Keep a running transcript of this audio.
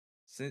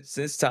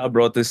since Ty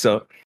brought this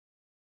up,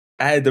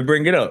 I had to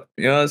bring it up.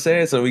 You know what I'm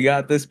saying? So we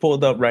got this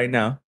pulled up right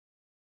now.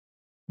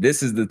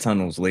 This is the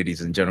tunnels,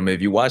 ladies and gentlemen.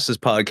 If you watch this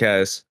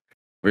podcast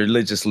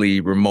religiously,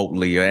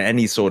 remotely, or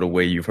any sort of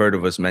way, you've heard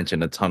of us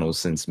mention the tunnels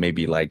since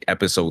maybe like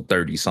episode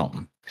 30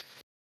 something.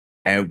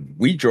 And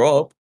we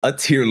draw up a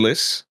tier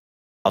list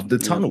of the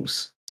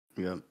tunnels.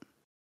 Yep.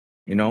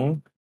 You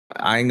know,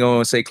 I ain't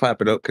gonna say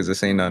clap it up because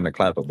this ain't nothing to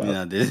clap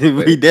about. Yeah,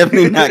 we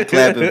definitely not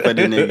clapping for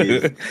the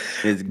niggas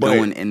that's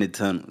going in the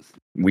tunnels.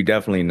 We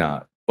definitely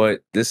not.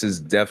 But this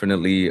is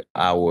definitely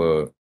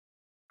our,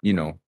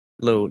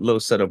 little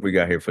setup we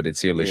got here for the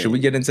tier list. Should we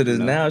get into this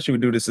now? Should we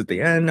do this at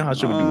the end? How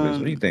should we do this?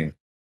 What do you think?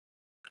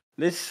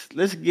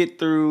 Let's get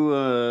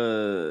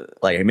through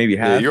like maybe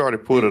half. Yeah, you already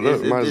pulled it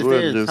up. Might as well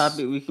there just a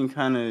topic we can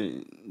kind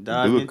of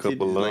dive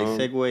into, like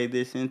segue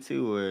this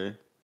into, or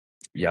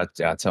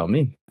y'all tell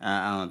me.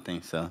 I don't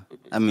think so.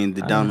 I mean,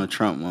 the Donald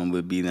Trump one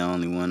would be the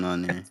only one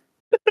on there.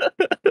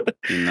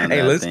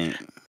 Hey, let's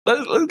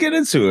get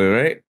into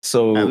it, right?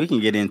 So we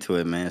can get into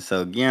it, man.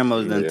 So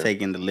Guillermo's done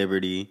taken the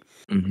liberty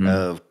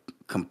of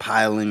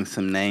compiling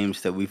some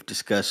names that we've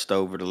discussed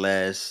over the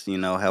last,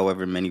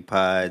 however many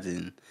pods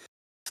and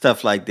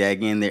stuff like that.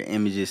 Again, their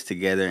images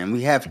together, and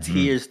we have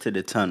tiers to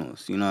the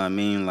tunnels. You know what I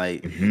mean?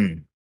 Like,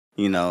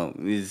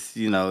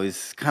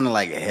 it's kind of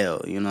like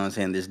hell. You know what I'm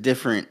saying? There's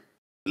different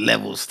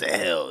levels to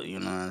hell. You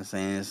know what I'm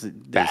saying? There's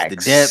the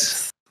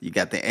depths. You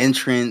got the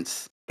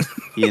entrance.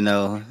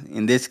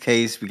 In this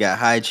case, we got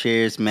high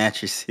chairs,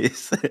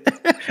 mattresses.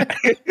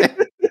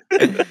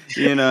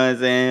 You know what I'm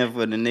saying?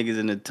 For the niggas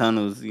in the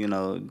tunnels,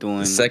 doing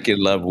the second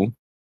level.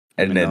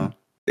 And then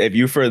if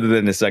you further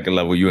than the second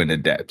level, you're in the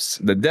depths.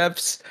 The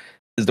depths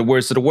is the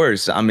worst of the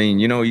worst. I mean,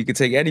 you could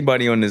take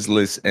anybody on this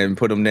list and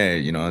put them there.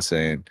 You know what I'm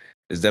saying?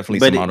 There's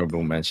definitely some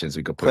honorable mentions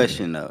we could put.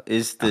 Question though,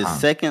 is the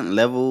second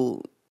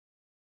level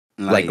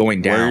like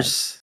going down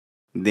worse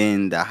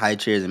than the high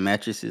chairs and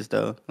mattresses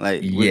though?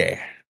 Like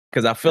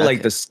because I feel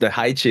like the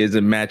high chairs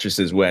and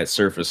mattresses were at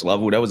surface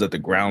level. That was at the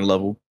ground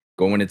level,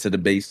 going into the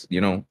base.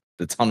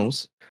 The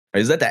tunnels. Or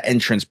is that the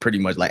entrance pretty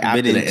much like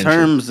after the entrance? But in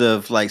terms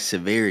of like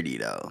severity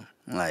though,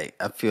 like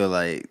I feel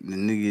like the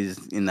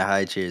niggas in the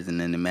high chairs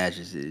and then the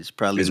mattresses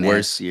probably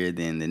nastier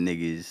than the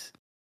niggas.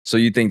 So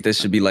you think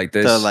this should be like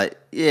this? So like,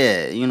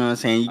 you know what I'm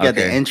saying? You got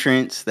the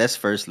entrance, that's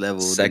first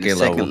level.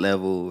 Second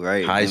level,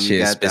 right? High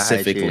chairs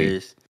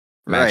specifically.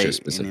 Mattress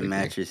specifically. And then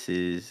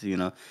mattresses,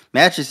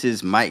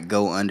 mattresses might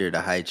go under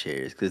the high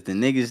chairs because the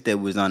niggas that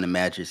was on the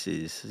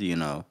mattresses,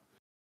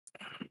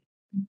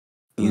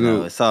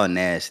 it's all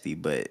nasty,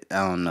 but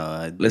I don't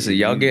know. Listen,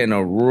 y'all getting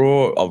a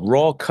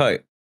raw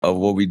cut of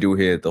what we do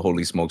here at the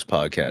HolySmokes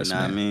podcast. You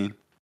know what I mean?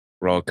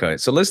 Raw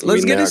cut. So let's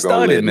get it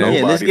started, man.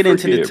 Yeah, let's get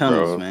into the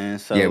tunnels, man.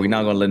 So we're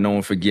not gonna let no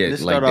one forget.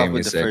 Like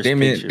Damian said,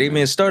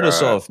 Damian, start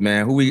us off,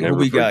 man. Who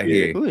we got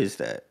here? Who is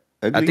that?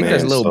 I think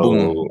that's Lil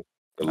Boom.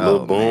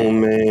 Lil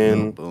Boom,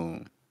 man.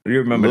 Boom. Do you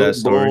remember that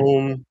story?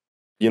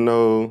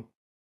 Boom,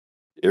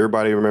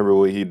 everybody remember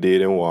what he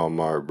did in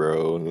Walmart,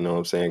 bro. You know what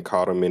I'm saying?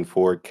 Caught him in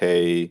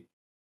 4K.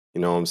 You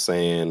know what I'm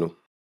saying?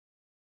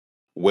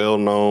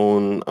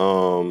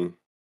 Well-known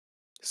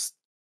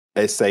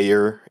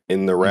essayer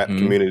in the rap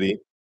community.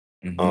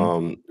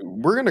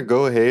 We're gonna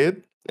go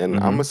ahead and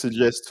I'm gonna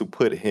suggest to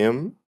put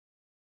him.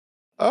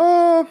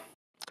 I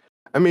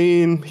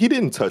mean, he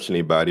didn't touch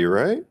anybody,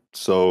 right?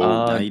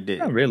 So no, he did.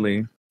 Not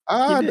really.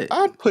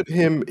 I'd put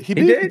him. He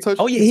did. He touched,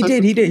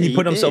 he did. He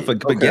put himself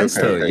against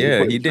her.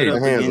 Yeah, he did.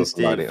 Hands on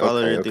somebody.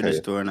 Followed her through the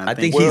store, and I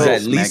think he's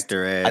at least.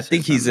 I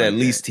think he's at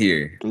least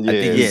here.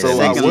 Yeah. So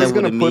I was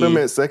gonna put him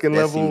at second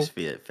level.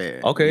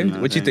 Fair. Okay,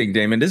 what you think,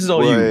 Damon? This is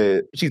all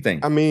you. What you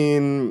think? I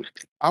mean,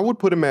 I would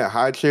put him at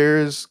high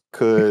chairs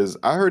because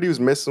I heard he was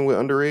messing with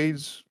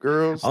underage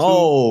girls.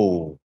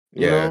 Oh,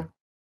 yeah,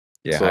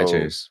 high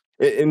chairs.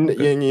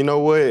 And you know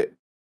what?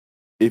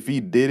 If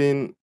he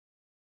didn't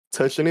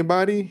touch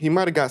anybody, he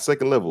might have got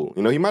second level.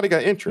 He might have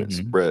got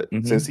entrance, but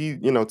since he,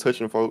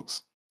 touching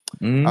folks,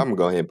 I'm gonna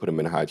go ahead and put him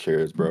in the high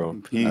chairs,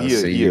 bro.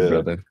 He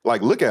brother.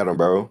 Like, look at him,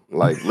 bro.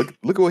 Like, look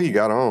at what he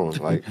got on.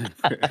 Like, you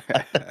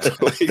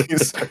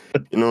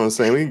know what I'm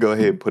saying? We can go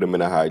ahead and put him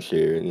in a high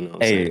chair. You know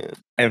what I'm saying?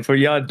 And for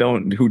y'all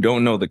who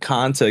don't know the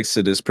context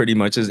of this, pretty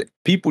much is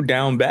people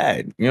down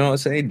bad. You know what I'm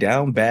saying?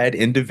 Down bad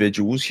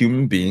individuals,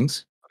 human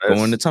beings,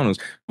 going to tunnels.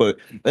 But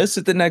let's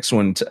hit the next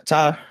one,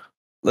 Ty.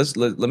 Let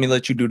me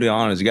let you do the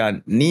honors. You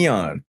got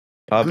Neon.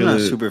 Popular. I'm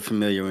not super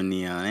familiar with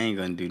Neon. I ain't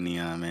gonna do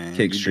Neon, man.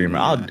 Kick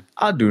streamer.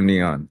 I'll do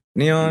Neon.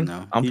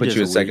 Neon. I'm put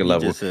you at second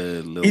level.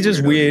 He's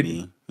just weird.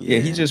 Yeah,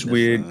 he's just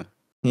weird.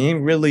 He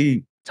ain't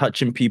really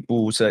touching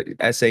people,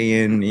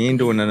 SAN. He ain't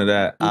doing none of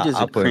that. He's just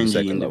I'll a put him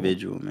cringy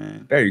individual,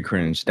 man. Very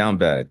cringe. Down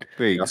bad.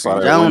 Very cringe.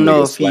 I don't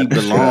know if he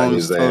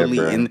belongs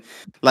totally in.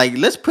 Like,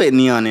 let's put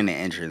Neon in the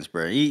entrance,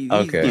 bro. He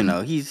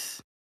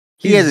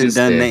hasn't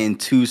done nothing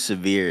too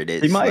severe.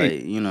 That's, he might.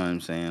 Like, you know what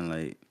I'm saying?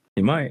 Like,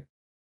 he might.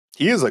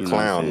 He is a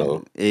clown,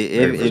 though.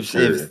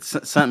 If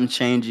something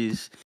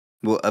changes,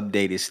 we'll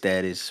update his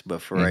status.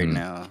 But for right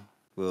now,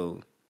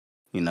 we'll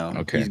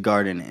He's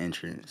guarding the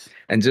entrance.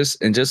 And just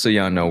so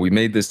y'all know, we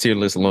made this tier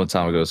list a long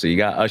time ago. So you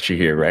got Usher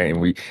here, right?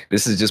 And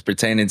this is just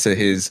pertaining to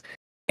his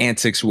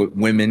antics with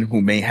women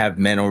who may have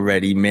men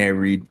already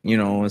married. You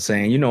know what I'm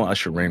saying?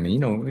 Usher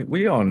Raymond.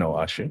 We all know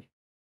Usher.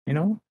 I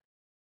don't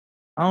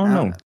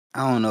know.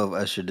 I don't know if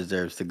Usher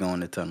deserves to go in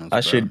the tunnels.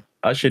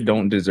 Usher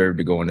don't deserve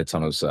to go in the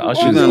tunnels. So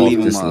Usher's off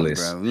this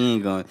list. Bro. We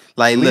ain't going.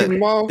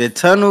 Look, the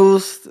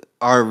tunnels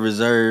are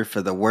reserved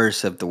for the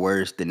worst of the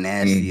worst, the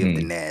nasty of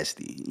the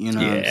nasty. You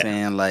know what I'm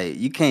saying? Like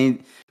you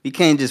can't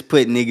just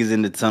put niggas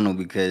in the tunnel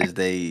because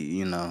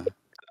they, I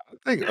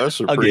think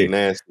Usher pretty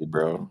nasty,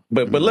 bro.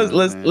 But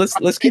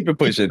let's keep it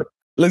pushing.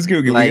 Let's go.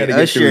 Like we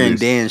gotta Usher and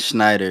Dan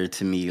Schneider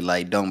to me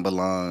don't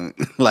belong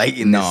in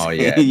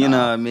this. You know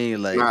what I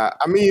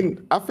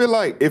mean? I feel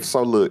like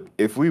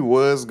if we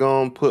was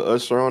gonna put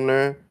Usher on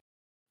there,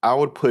 I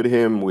would put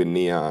him with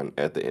Neon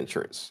at the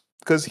entrance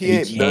because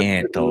he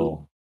can't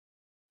though.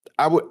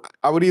 I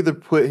would either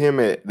put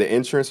him at the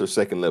entrance or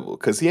second level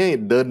because he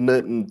ain't done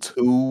nothing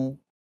too.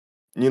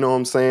 You know what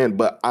I'm saying?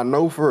 But I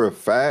know for a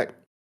fact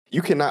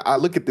you cannot. I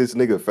look at this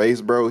nigga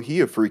face, bro. He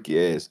a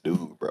freaky ass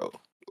dude, bro.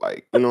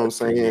 Like, you know what I'm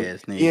saying?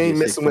 He ain't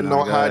messing with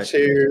no high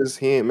chairs.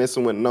 He ain't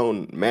messing with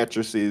no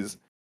mattresses.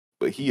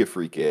 But he a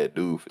freaky ass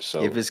dude for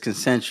sure. If it's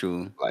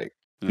consensual,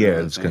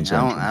 it's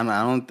consensual.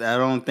 I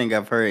don't think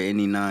I've heard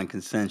any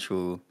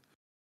non-consensual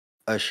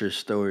Usher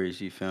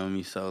stories. You feel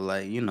me? So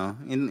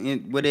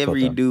whatever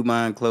you do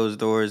behind closed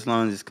doors, as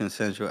long as it's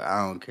consensual,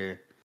 I don't care.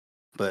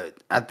 But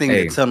I think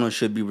the tunnel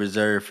should be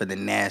reserved for the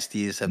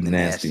nastiest of the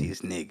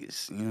nastiest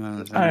niggas. You know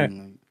what I'm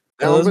saying?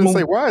 I was gonna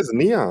say, why is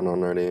Neon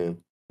on there then?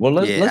 Well,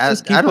 let's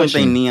just keep I don't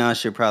pushing. think Neon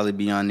should probably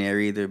be on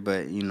there either,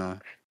 but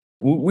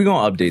we're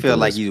gonna update. I feel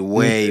like he's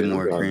way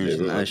more cringe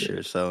than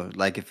Usher. So,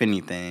 if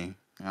anything,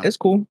 it's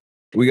cool.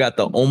 We got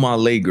the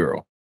Omalay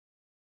girl.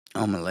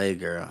 Omalay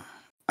girl.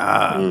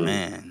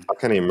 Man, I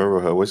can't even remember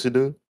her. What she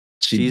do?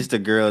 She's the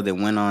girl that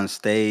went on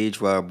stage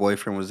while her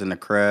boyfriend was in the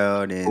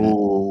crowd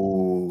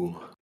and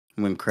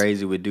went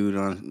crazy with dude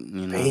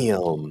on.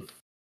 Damn.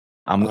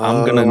 I'm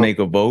gonna make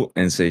a vote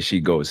and say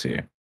she goes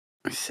here.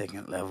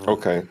 Second level.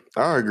 Okay,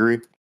 I agree.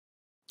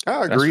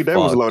 That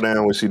was low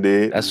down what she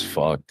did. That's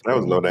fucked. That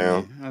was low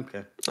down. Yeah,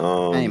 okay.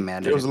 I ain't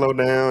mad at it. It was low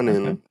down,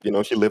 and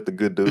she left a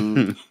good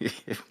dude.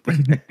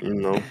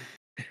 We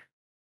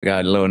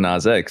got Lil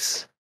Nas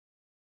X.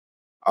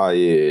 Oh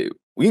yeah,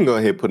 we can go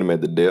ahead and put him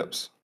at the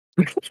depths.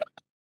 We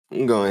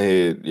can go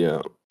ahead,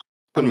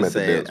 put him at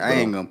the depths. I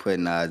ain't gonna put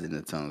Nas in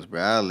the tunnels, bro.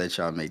 I'll let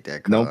y'all make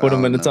that call. Don't put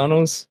him in the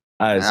tunnels.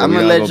 All right, so I'm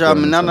gonna let y'all.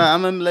 No,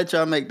 I'm gonna let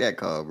y'all make that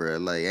call, bro.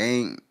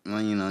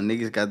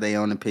 Niggas got their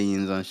own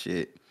opinions on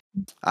shit.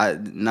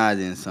 Nas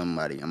in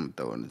somebody I'm gonna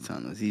throw in the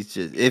tunnels. He's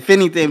just, if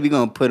anything, we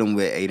gonna put him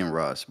with Aiden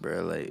Ross,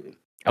 bro.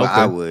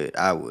 I would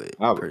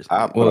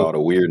put all the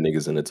weird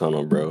niggas in the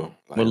tunnel, bro.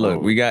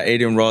 Look, we got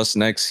Aiden Ross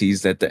next.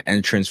 He's at the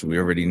entrance. We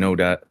already know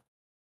that.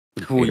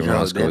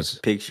 That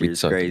picture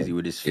is crazy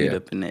with his feet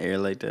up in the air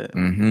like that.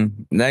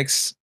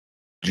 Next,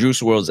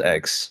 Juice WRLD's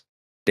ex,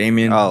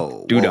 Damian.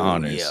 Do the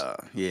honors.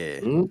 Yeah.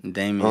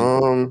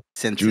 Damian.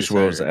 Juice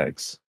WRLD's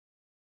ex.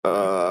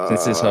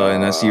 Since it's her,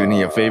 and that's you and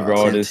your favorite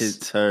artist.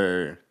 It's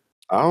her.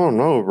 I don't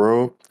know,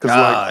 bro.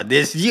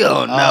 This you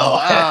don't know.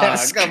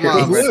 Come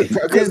on, bro.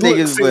 This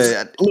nigga's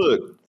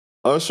look.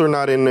 Usher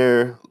not in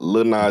there.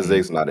 Lil Nas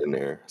X not in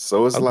there.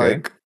 So it's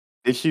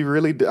is she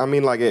really? I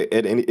mean,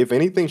 if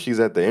anything,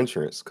 she's at the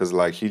entrance because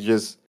she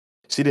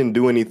didn't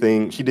do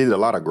anything. She did a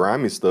lot of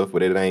grimy stuff,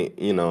 but it ain't.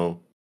 You know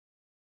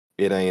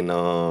what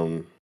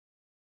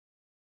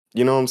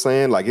I'm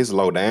saying? It's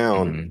low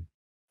down.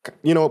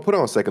 Put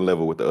her on second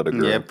level with the other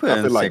girl. Yeah, put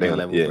her on second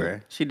level, bro.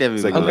 She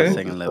definitely was on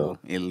second level,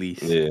 at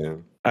least. Yeah.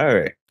 All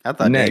right. I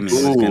thought Damian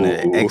was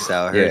gonna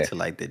exile her to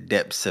the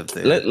depths of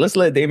the. Let's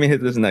let Damian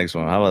hit this next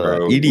one. How about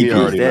that? EDP. We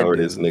already know where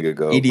this nigga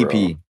go.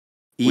 EDP.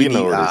 We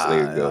know where this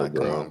nigga go,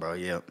 bro. Come on, bro.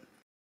 Yep.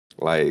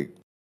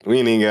 We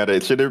ain't even gotta.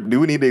 Do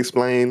we need to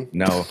explain?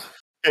 No.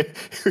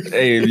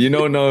 Hey, if you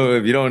don't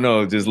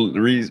know, just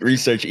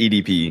research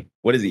EDP.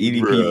 What is it?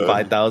 EDP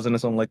 5000 or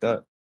something like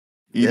that?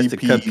 EDP, that's the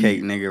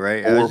cupcake nigga,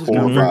 right?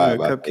 445.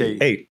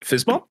 Cupcake. Hey,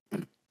 fist bump.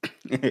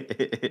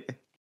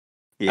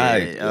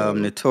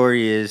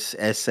 Notorious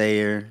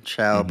essayer,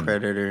 child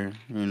predator.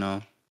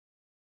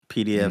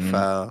 PDF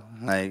file,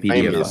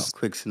 famous.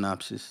 Quick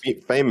synopsis.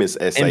 Famous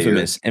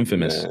essayer.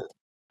 Infamous.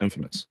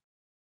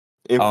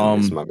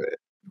 My bad.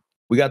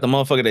 We got the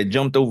motherfucker that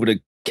jumped over the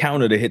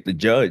counter to hit the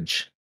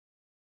judge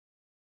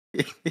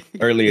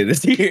earlier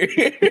this year.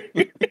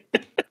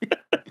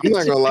 I'm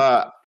not gonna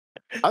lie.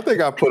 I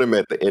think I put him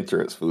at the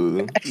entrance,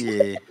 fool.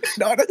 Yeah.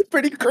 No, that's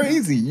pretty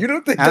crazy. You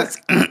don't think that's?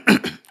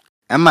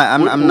 I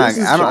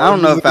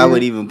don't know if I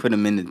would even put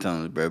him in the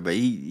tunnels, bro. But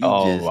he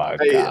just. My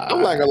God.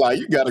 I'm not gonna lie.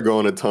 You gotta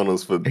go in the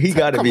tunnels for. He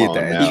gotta be at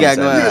the entrance. He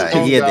gotta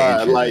go. He at the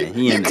entrance.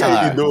 He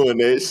can't be doing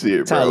that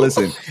shit, bro.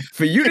 Listen,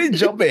 for you to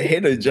jump and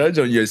hit a judge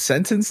on your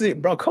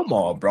sentencing, bro. Come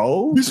on,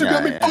 bro. You should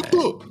got me fucked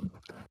up.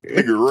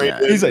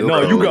 He's like,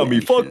 no, you got me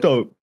fucked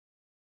up.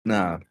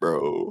 Nah,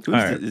 bro.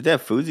 Is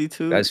that Fuzi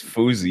too? That's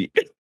Fuzi.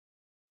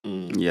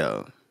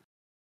 Yo.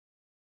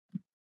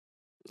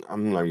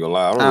 I'm not gonna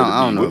lie.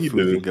 I don't know what if he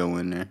do? go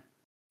in there.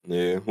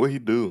 Yeah, what he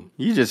do?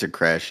 He's just a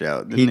crash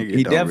out. The he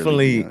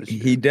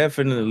nigga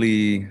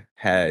definitely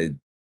had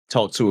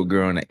talked to a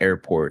girl in the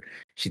airport.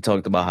 She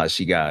talked about how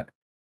she got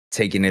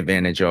taken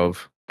advantage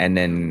of, and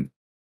then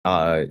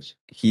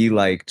he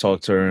like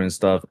talked to her and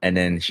stuff, and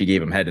then she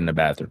gave him head in the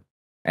bathroom,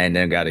 and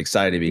then got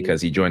excited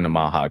because he joined the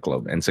Mile High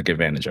Club and took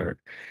advantage of her.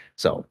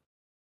 So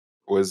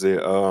was it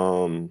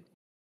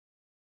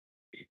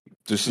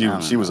just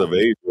she was of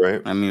age,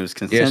 right? I mean, it was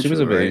consensual. Yeah, she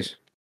was of age,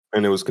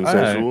 and it was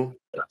consensual.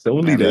 So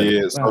we'll leave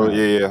that.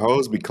 So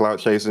hoes be clout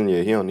chasing.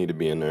 Yeah, he don't need to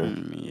be in there.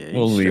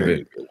 We'll leave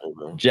it.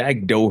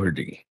 Jack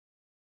Doherty.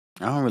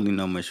 I don't really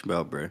know much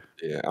about, bro.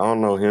 Yeah, I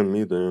don't know him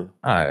either.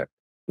 All right,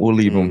 we'll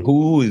leave him.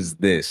 Who is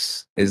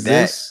this?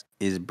 This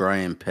is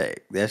Brian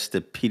Peck. That's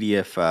the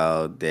PDF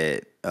file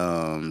that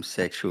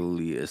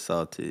sexually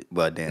assaulted.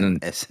 Well, damn,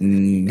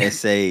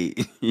 S.A.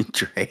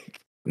 Drake.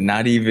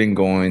 Not even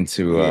going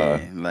to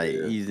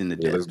he's in the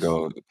depths. Let's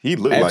go. He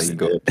looked like he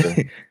go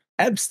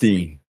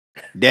Epstein.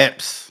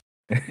 Depths.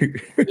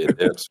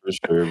 Depths for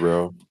sure,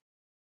 bro.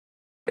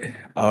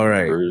 All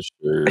right. For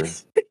sure.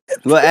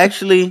 Well,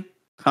 actually,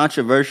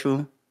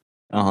 controversial.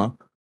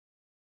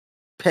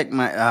 Peck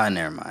might.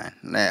 Never mind.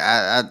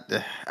 I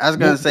was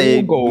gonna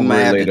say we might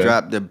have to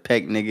drop the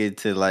Peck nigga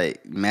to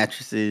like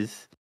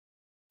mattresses,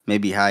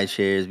 maybe high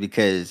chairs,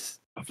 because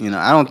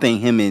I don't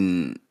think him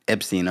and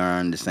Epstein are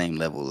on the same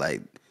level.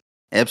 Like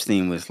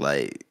Epstein was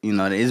like,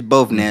 it's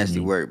both nasty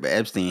work, but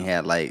Epstein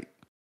had like,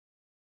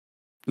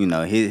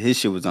 his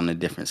shit was on a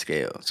different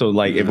scale. So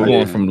like, if we're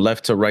going from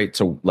left to right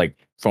to like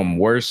from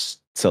worse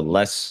to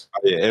less.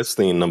 Yeah,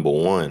 Epstein number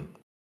one.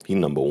 He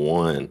number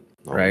one.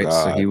 Oh, right.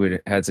 God. So he would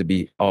had to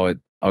be. Oh,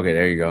 okay.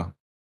 There you go.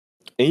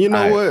 And you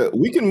know what?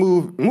 We can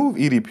move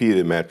EDP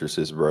to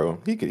mattresses, bro.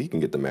 He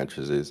can get the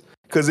mattresses.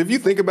 Because if you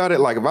think about it,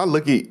 like if I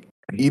look at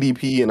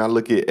EDP and I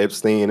look at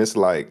Epstein, it's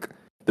like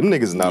them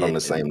niggas not on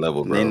the same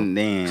level, bro.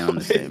 They ain't on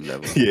the same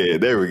level. Yeah,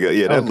 there we go.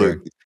 Yeah, that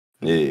look.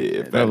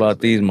 Yeah. What about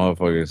these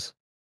motherfuckers?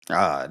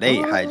 They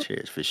high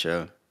chairs for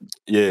sure.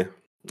 Yeah.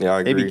 Yeah,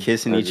 I agree. They be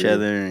kissing each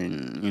other,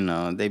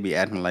 and they be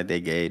acting like they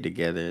gay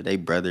together. They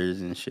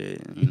brothers and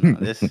shit.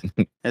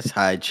 That's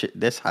high.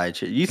 That's high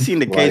chairs. You seen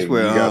the case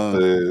where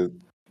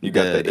you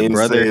got the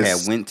brother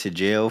had went to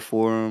jail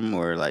for him,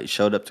 or like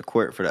showed up to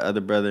court for the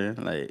other brother,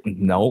 like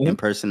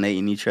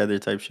impersonating each other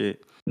type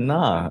shit.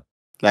 Nah.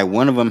 Like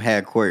one of them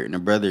had court, and the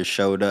brother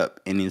showed up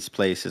in his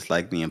place as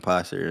like the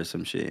imposter or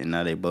some shit, and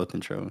now they both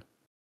in trouble.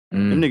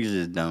 Them niggas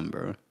is dumb,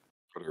 bro.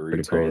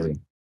 Pretty crazy.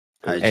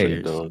 High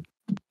chairs.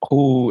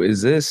 Who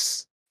is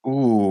this?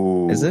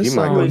 Ooh, is this he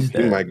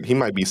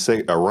might be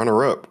a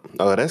runner up.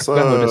 That's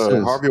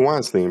Harvey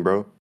Weinstein,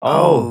 bro.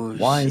 Oh,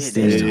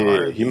 Weinstein.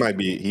 Yeah, he might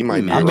be.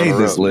 I made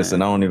this list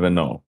and I don't even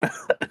know.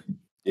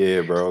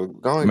 Yeah, bro.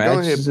 Go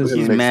ahead.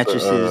 These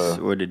mattresses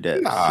or the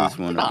depths.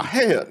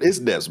 Hell, it's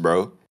depths,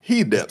 bro.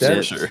 He depths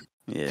for sure.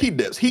 Yeah, he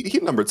depths. He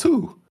number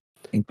 2.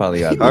 He probably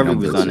got Harvey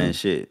was on that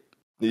shit.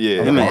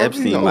 Yeah, him and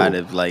Epstein might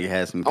have like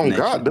had some connections.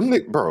 Oh God, them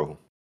bro.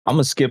 I'm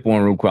gonna skip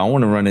one real quick. I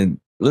want to run in.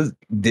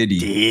 Diddy.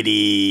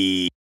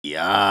 The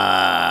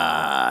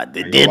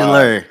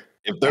diddler.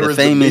 If there was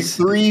famous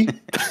the big 3,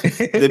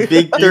 the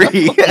big 3,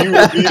 he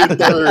would be the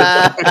third.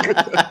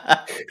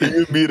 He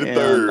would be the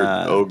third.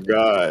 Nah. Oh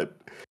God,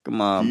 come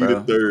on, bro.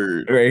 The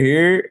third right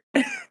here.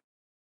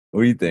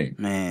 What do you think,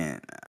 man?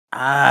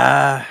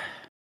 I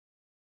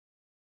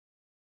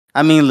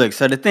mean, look.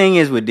 So the thing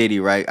is with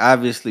Diddy, right?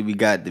 Obviously, we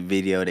got the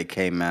video that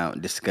came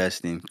out,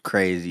 disgusting,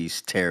 crazy,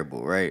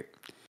 terrible, right?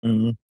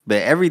 Mm-hmm.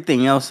 But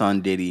everything else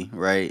on Diddy,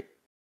 right,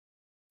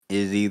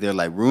 is either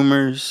like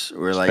rumors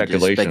or like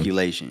just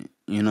speculation.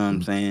 You know what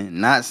I'm saying?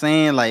 Not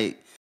saying like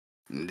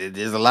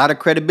there's a lot of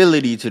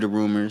credibility to the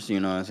rumors, you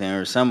know what I'm saying,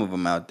 or some of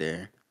them out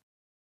there.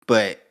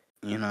 But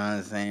you know what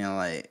I'm saying,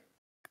 like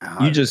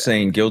you just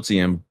saying guilty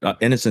and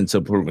innocent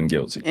till proven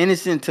guilty.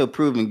 Innocent till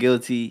proven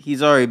guilty.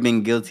 He's already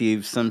been guilty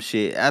of some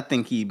shit. I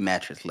think he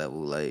mattress level.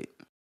 Like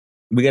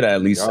we gotta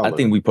at least. I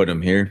think we put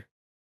him here.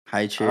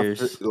 High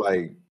chairs.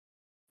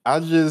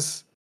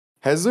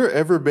 Has there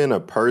ever been a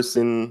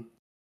person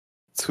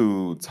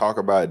to talk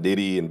about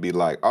Diddy and be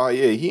like, oh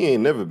yeah, he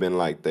ain't never been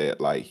like that.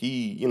 Like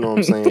you know what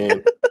I'm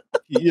saying?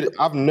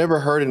 I've never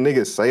heard a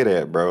nigga say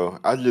that, bro.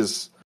 I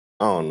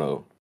don't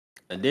know.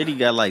 Diddy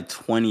got like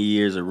 20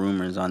 years of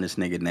rumors on this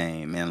nigga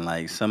name, and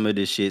like some of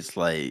the shit's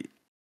like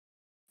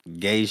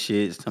gay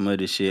shit, some of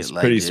the shit it's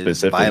like just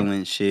specific.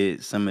 Violent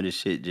shit, some of the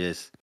shit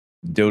just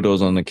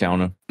dildos on the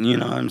counter. You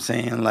know what I'm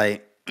saying?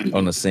 Like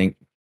on the sink.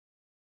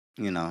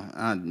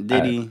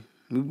 Diddy.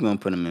 We're gonna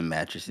put him in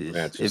mattresses.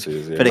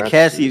 For the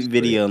Cassie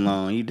video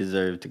alone, he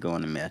deserved to go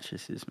on the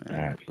mattresses,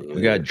 man. Right.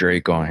 We got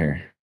Drake on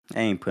here.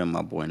 I ain't putting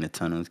my boy in the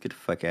tunnels. Get the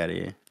fuck out of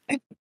here.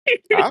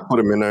 I put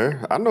him in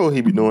there. I know what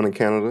he be doing in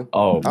Canada.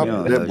 Oh, I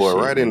put that boy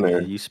right in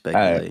there. You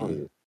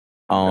speculate.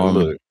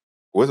 Look,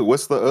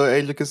 what's the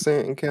age of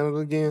consent in Canada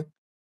again?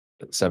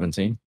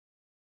 17.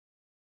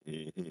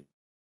 Mm-hmm.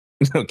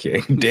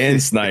 Okay,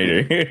 Dan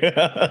Snyder.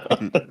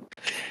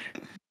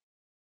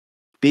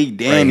 Big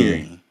Danny.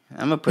 Right,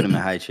 I'm gonna put him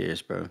in high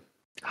chairs, bro.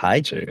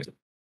 High chairs.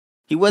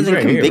 He wasn't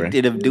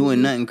convicted of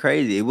doing nothing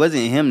crazy. It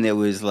wasn't him that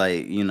was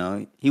like,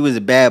 he was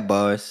a bad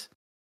boss.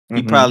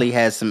 He probably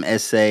had some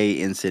SA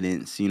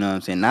incidents, you know what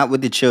I'm saying? Not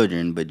with the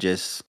children, but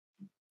just,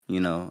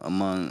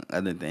 among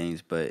other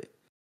things. But,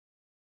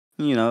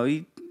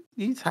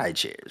 he's high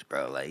chairs,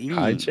 bro. Like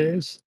high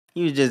chairs?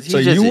 He was just. So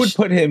you would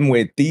put him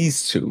with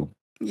these two?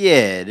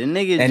 Yeah, the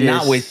nigga and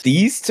not with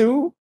these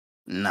two?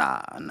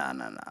 Nah.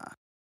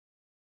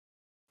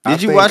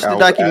 Did you watch the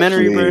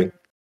documentary, bro?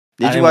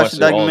 Did you watch the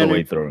documentary? All the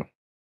way through.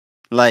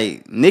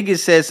 Like, niggas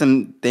said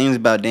some things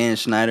about Dan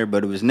Schneider,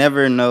 but it was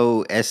never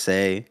no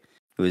essay.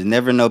 It was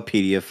never no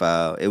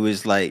pedophile. It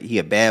was like, he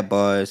a bad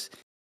boss.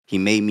 He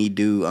made me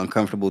do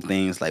uncomfortable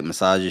things like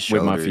massage his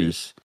shoulders. With my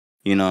feet.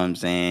 You know what I'm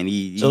saying?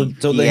 He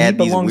had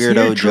these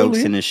weirdo jokes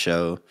in the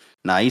show.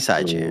 Nah, he's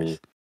high chairs.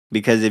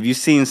 Because if you've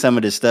seen some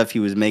of the stuff he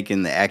was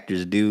making the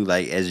actors do,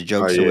 like as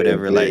jokes or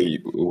whatever, like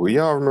we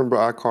all remember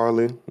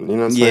iCarly. You know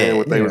what I'm saying?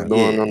 What they was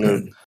doing on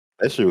the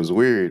that shit was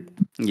weird.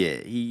 Yeah,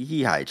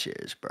 he high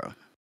chairs, bro.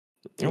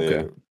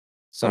 Okay.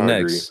 So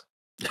next,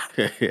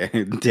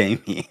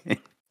 Damian,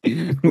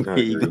 where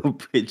you gonna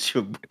put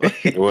your boy?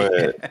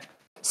 What?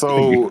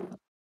 So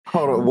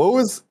hold on.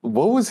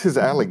 What was his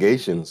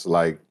allegations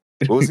like?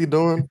 What was he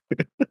doing?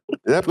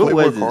 What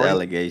was his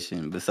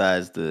allegation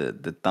besides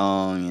the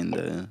thong and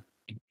the?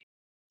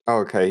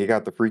 Okay, he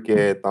got the freaky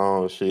ass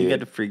thong shit. He got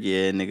the freaky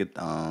ass nigga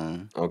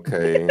thong.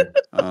 Okay.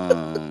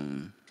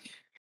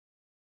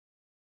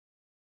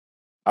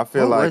 I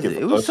feel like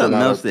it was something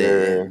else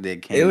that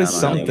came. It was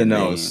something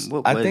else.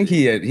 I think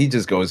he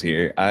just goes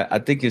here. I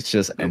think it's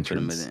just entrance. Put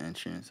him in the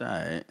entrance. All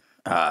right.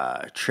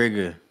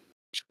 Trigger.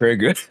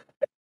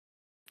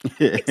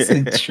 It's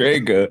a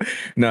trigger.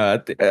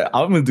 No,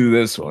 I'm gonna do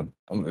this one.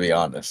 I'm gonna be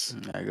honest.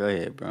 All right, go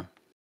ahead, bro.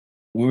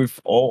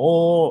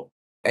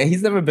 And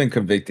he's never been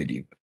convicted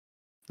either.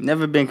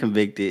 Never been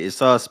convicted.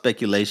 It's all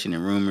speculation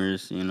and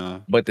rumors,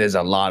 But there's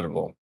a lot of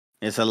them.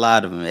 It's a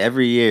lot of them.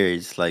 Every year,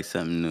 it's like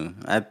something new.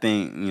 I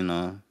think,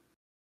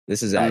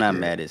 this is. I'm not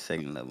mad at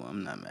second level.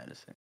 I'm not mad at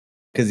second.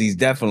 Because he's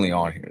definitely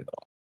on here,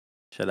 though.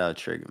 Shout out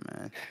Trigger,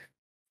 man.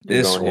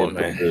 This one,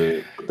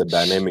 man. Put the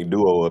dynamic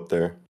duo up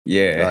there.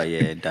 Yeah. Oh,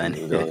 yeah.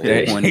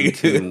 Dynamic. 1 and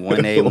 2,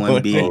 1A,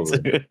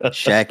 1B.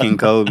 Shaq and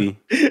Kobe.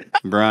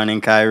 Bron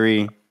and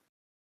Kyrie.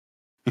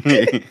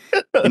 You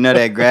know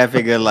that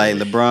graphic of like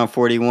LeBron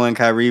 41,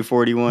 Kyrie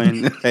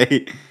 41?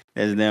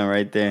 That's them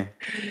right there.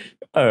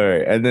 All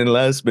right. And then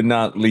last but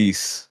not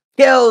least,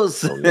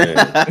 Kells.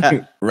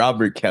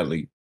 Robert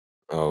Kelly.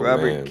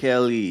 Robert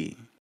Kelly.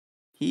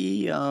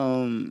 He's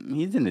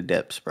in the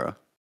depths, bro.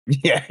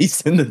 Yeah,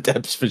 he's in the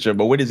depths for sure.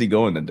 But where does he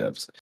go in the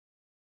depths?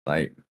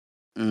 Like,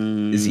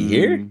 is he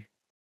here?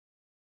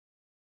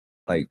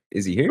 Like,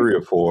 is he here? 3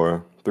 or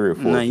 4.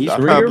 No, he's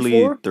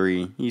probably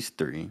 3. He's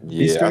 3.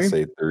 Yeah, I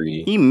say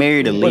 3. He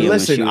married Aaliyah when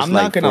she was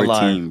like 14,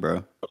 lie.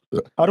 Bro.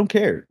 I don't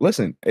care.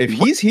 Listen, if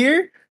he's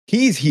here,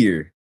 he's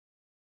here.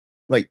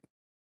 Like,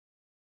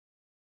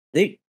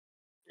 I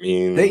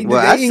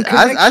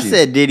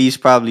said Diddy's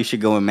probably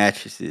should go in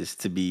mattresses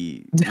to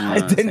be.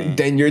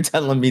 Then you're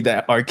telling me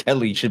that R.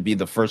 Kelly should be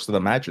the first of the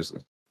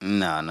mattresses.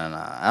 No.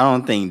 I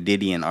don't think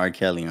Diddy and R.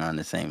 Kelly are on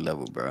the same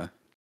level, bro.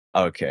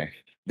 Okay.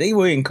 They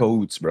were in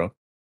cahoots, bro.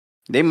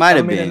 They might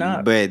have been,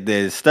 but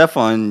the stuff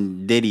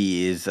on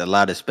Diddy is a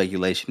lot of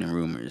speculation and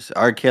rumors.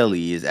 R.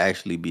 Kelly has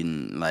actually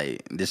been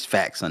like, there's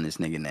facts on this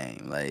nigga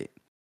name. Like,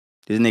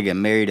 this nigga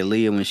married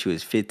Aaliyah when she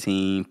was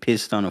 15,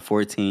 pissed on a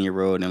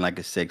 14-year-old in like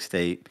a sex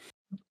tape.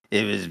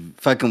 It was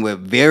fucking with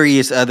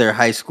various other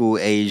high school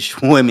age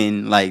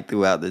women like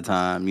throughout the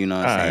time. You know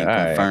what I'm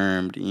saying?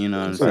 Confirmed. Right. You know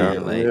what I'm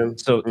saying? Like,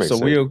 so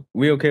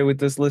we okay with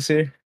this list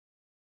here?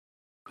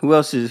 Who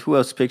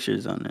else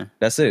pictures on there?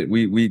 That's it.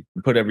 We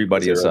put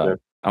everybody aside. Right,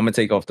 I'm gonna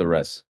take off the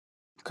rest.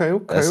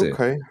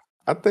 Okay.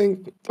 I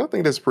think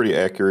that's pretty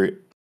accurate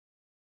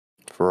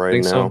for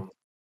right now. So?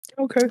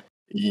 Okay.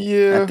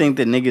 Yeah. I think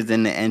the niggas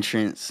in the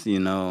entrance,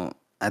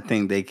 I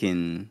think they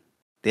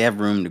have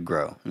room to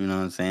grow. You know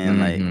what I'm saying?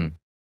 Mm-hmm. Like,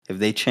 if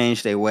they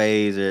change their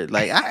ways, or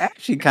like, I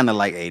actually kind of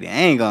like Aiden. I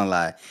ain't gonna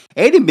lie.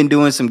 Aiden been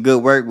doing some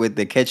good work with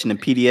the catching the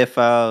PDF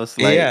files.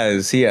 Like, he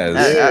has.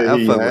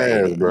 I fuck with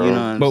Aiden, bro. You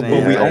know what I'm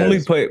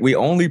saying? But we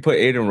only put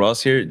Aiden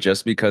Ross here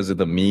just because of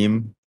the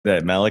meme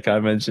that Malachi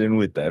mentioned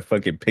with that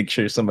fucking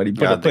picture somebody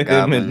put up with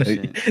him, and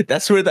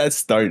that's where that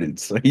started.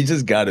 So he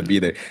just got to be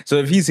there. So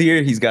if he's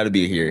here, he's got to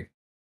be here,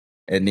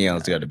 and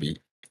Neon's got to be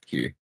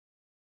here.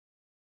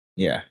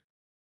 Yeah,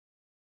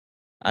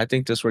 I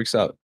think this works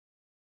out.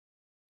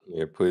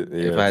 Yeah,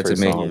 if I had to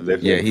make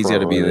it, he's got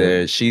to be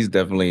there. She's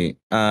definitely.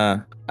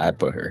 I'd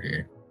put her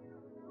here.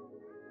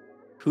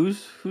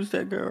 Who's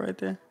that girl right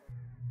there?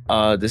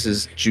 This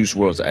is Juice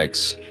WRLD's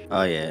ex.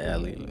 Oh yeah,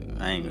 Ellie.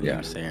 I ain't gonna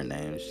even say her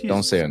name.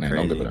 Don't say her name.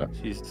 Don't give it up.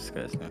 She's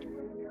disgusting.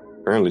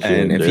 Apparently,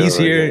 and if he's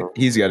here,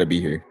 he's got to be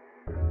here.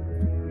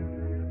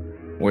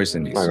 Where's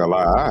Cindy's? I'm not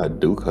gonna lie, I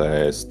duke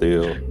her ass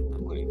still.